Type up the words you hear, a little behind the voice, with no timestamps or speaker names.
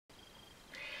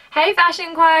Hey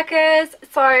FashionQuirkers!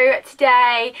 So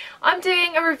today I'm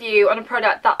doing a review on a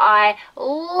product that I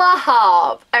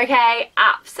love, okay?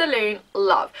 Absolute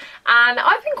love. And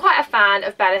I've been quite a fan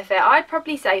of Benefit, I'd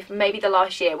probably say for maybe the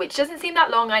last year, which doesn't seem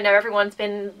that long. I know everyone's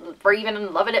been raving and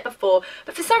loving it before,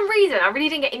 but for some reason I really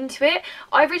didn't get into it.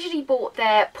 I originally bought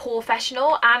their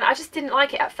Professional and I just didn't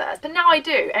like it at first, but now I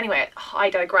do. Anyway, I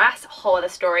digress, whole other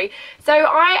story. So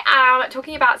I am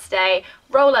talking about today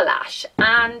Roller Lash,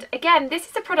 and again this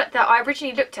is a product that I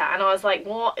originally looked at and I was like,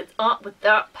 what is up with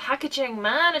that packaging,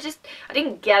 man? I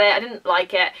didn't get it, I didn't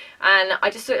like it, and I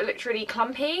just thought it looked really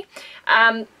clumpy.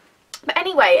 But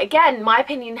anyway, again, my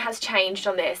opinion has changed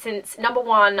on this since, number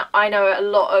one, I know a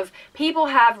lot of people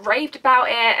have raved about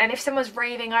it, and if someone's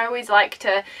raving I always like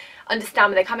to understand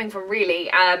where they're coming from, really,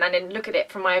 and then look at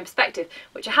it from my own perspective,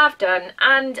 which I have done.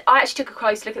 And I actually took a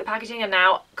close look at the packaging, and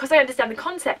now, because I understand the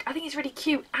concept, I think it's really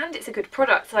cute and it's a good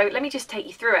product. So let me just take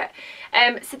you through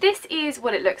it. So this is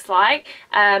what it looks like.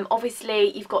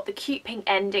 Obviously you've got the cute pink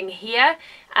ending here,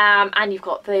 and you've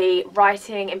got the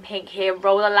writing in pink here,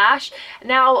 Roller Lash.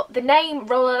 Now the name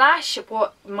Roller Lash,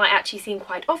 what might actually seem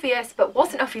quite obvious but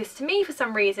wasn't obvious to me for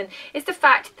some reason, is the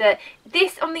fact that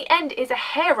this on the end is a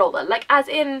hair roller, like as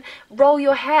in roll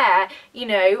your hair, you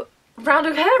know, round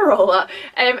a hair roller,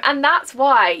 and that's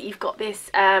why you've got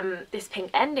this this pink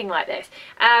ending like this.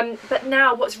 But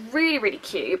now what's really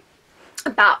cute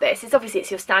about this is obviously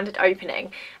it's your standard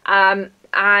opening,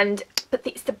 but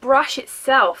it's the brush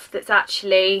itself that's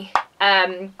actually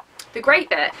the great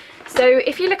bit. So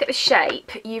if you look at the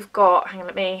shape, you've got, hang on,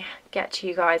 let me get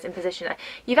you guys in position there.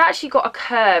 You've actually got a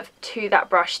curve to that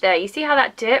brush there. You see how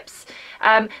that dips?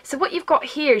 So what you've got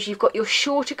here is you've got your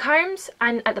shorter combs,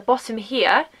 and at the bottom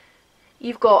here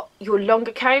you've got your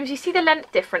longer combs. You see the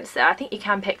length difference there? I think you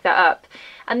can pick that up.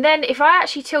 And then if I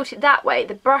actually tilt it that way,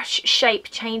 the brush shape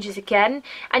changes again,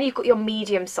 and you've got your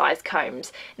medium sized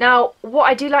combs. Now what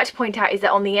I do like to point out is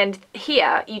that on the end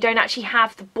here you don't actually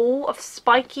have the ball of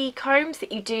spiky combs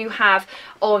that you do have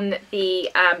on the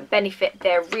Benefit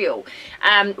They're Real,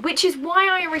 which is why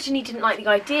I originally didn't like the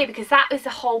idea, because that was the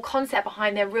whole concept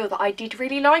behind their Real that I did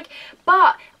really like.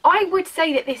 But I would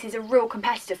say that this is a real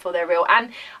competitor for their Real,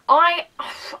 and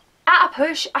at a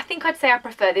push, I think I'd say I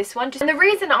prefer this one. And the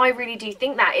reason I really do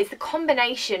think that is the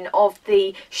combination of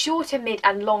the shorter, mid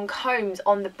and long combs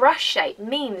on the brush shape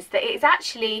means that it's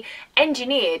actually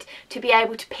engineered to be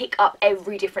able to pick up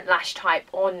every different lash type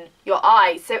on your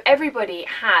eyes. So everybody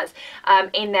has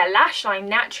in their lash line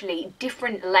naturally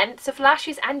different lengths of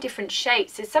lashes and different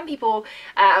shapes. So some people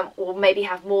will maybe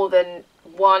have more than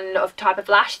one of type of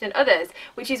lash than others,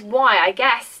 which is why I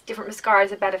guess different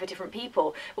mascaras are better for different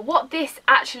people. But what this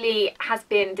actually has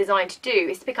been designed to do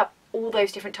is to pick up all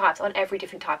those different types on every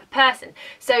different type of person.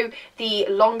 So the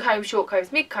long combs, short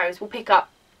combs, mid combs will pick up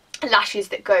lashes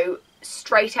that go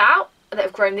straight out, that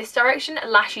have grown this direction,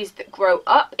 and lashes that grow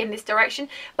up in this direction,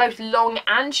 both long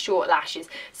and short lashes.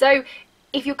 So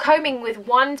if you're combing with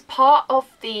one part of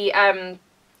the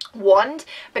wand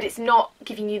but it's not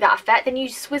giving you that effect, then you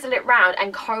swizzle it round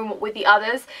and comb with the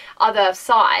other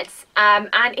sides,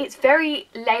 and it's very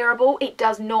layerable. It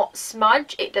does not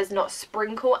smudge, it does not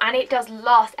sprinkle, and it does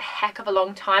last a heck of a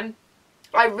long time.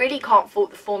 I really can't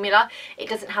fault the formula. It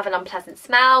doesn't have an unpleasant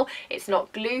smell, it's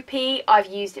not gloopy. I've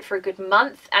used it for a good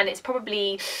month and it's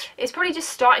probably just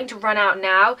starting to run out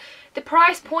now. The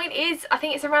price point is, I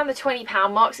think it's around the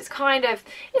 £20 mark, so it's kind of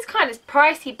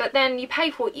pricey, but then you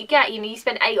pay for what you get. You know, you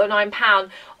spend £8 or £9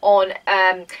 on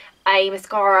a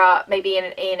mascara, maybe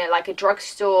in like a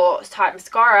drugstore type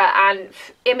mascara, and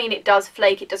I mean it does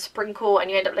flake, it does sprinkle, and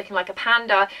you end up looking like a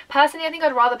panda. Personally, I think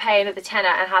I'd rather pay another tenner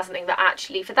and have something that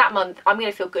actually for that month I'm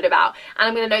going to feel good about, and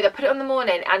I'm going to know that I put it on in the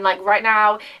morning, and like right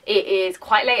now it is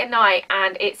quite late at night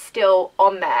and it's still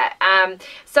on there.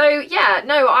 So yeah,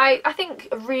 no, I think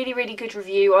a really good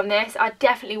review on this. I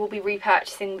definitely will be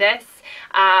repurchasing this.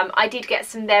 I did get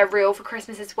some They're Real for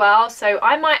Christmas as well, so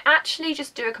I might actually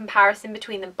just do a comparison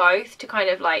between them both to kind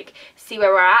of like see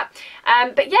where we're at.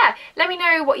 But yeah, let me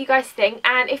know what you guys think,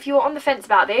 and if you're on the fence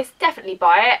about this, definitely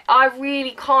buy it. I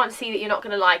really can't see that you're not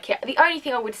going to like it. The only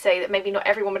thing I would say that maybe not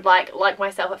everyone would like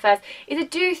myself at first, is I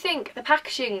do think the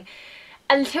packaging,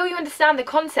 until you understand the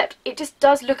concept, it just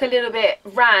does look a little bit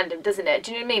random, doesn't it?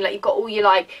 Do you know what I mean? Like you've got all your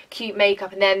like cute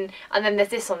makeup, and then there's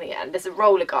this on the end. There's a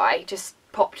roller guy just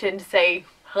popped in to say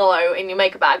hello in your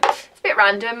makeup bag. It's a bit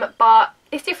random, but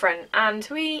it's different and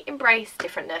we embrace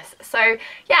differentness. So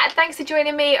yeah, thanks for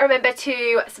joining me. Remember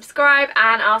to subscribe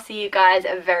and I'll see you guys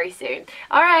very soon.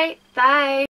 Alright, bye.